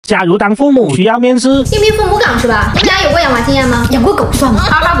假如当父母需要面试，应聘父母岗是吧？你们俩有过养娃经验吗？养过狗算吗？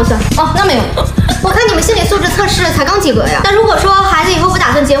哈不算。哦，那没有。我看你们心理素质测试才刚及格呀。那如果说孩子以后不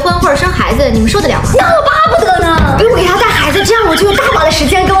打算结婚或者生孩子，你们受得了吗？那我巴不得呢，给我给他带孩子，这样我就有大把的时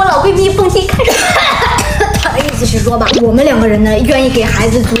间跟我老闺蜜蹦迪看书。他的意思是说吧，我们两个人呢，愿意给孩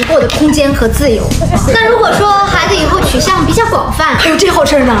子足够的空间和自由。那如果说孩子以后取向比较广泛，哎呦，这好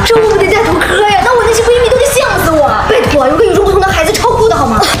事呢，这我得再读科呀，那我那些闺蜜都得笑死我。拜托，有个与众不同的孩子超酷的好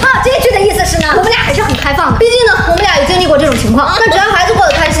吗？这句的意思是呢，我们俩还是很开放的，毕竟呢，我们俩也经历过这种情况。那只要孩子过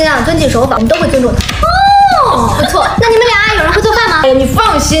得开心啊，遵纪守法，我们都会尊重他。哦，不错。那你们俩有人会做饭吗？哎呀，你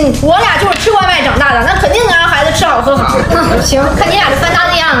放心，我俩就是吃外卖长大的，那肯定能让孩子吃好喝好。行，看你俩这饭搭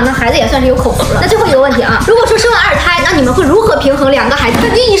子样，那孩子也算是有口福了。那最后一个问题啊，如果说生了2胎，那你们会如何平衡2个孩子？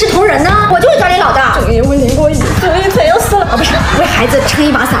肯定一视同仁呢。我就是家里老大，正因为年过1岁才要死了啊，不是为孩子撑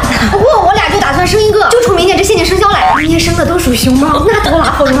一把伞。不过我俩就打算生一个，就冲明年这限定生肖来。明年生的都属熊猫，那多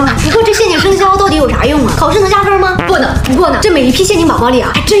拉风啊！不过这限定生肖到底有啥用啊？考试能加分吗？不能。不过呢，这每一批限定宝宝里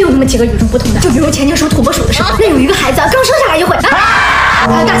啊，还真有那么几个与众不同的。就比如前年属土拨鼠的时候，那有一个孩子刚生下来就会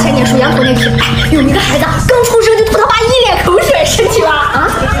大前年属羊驼那批，有一个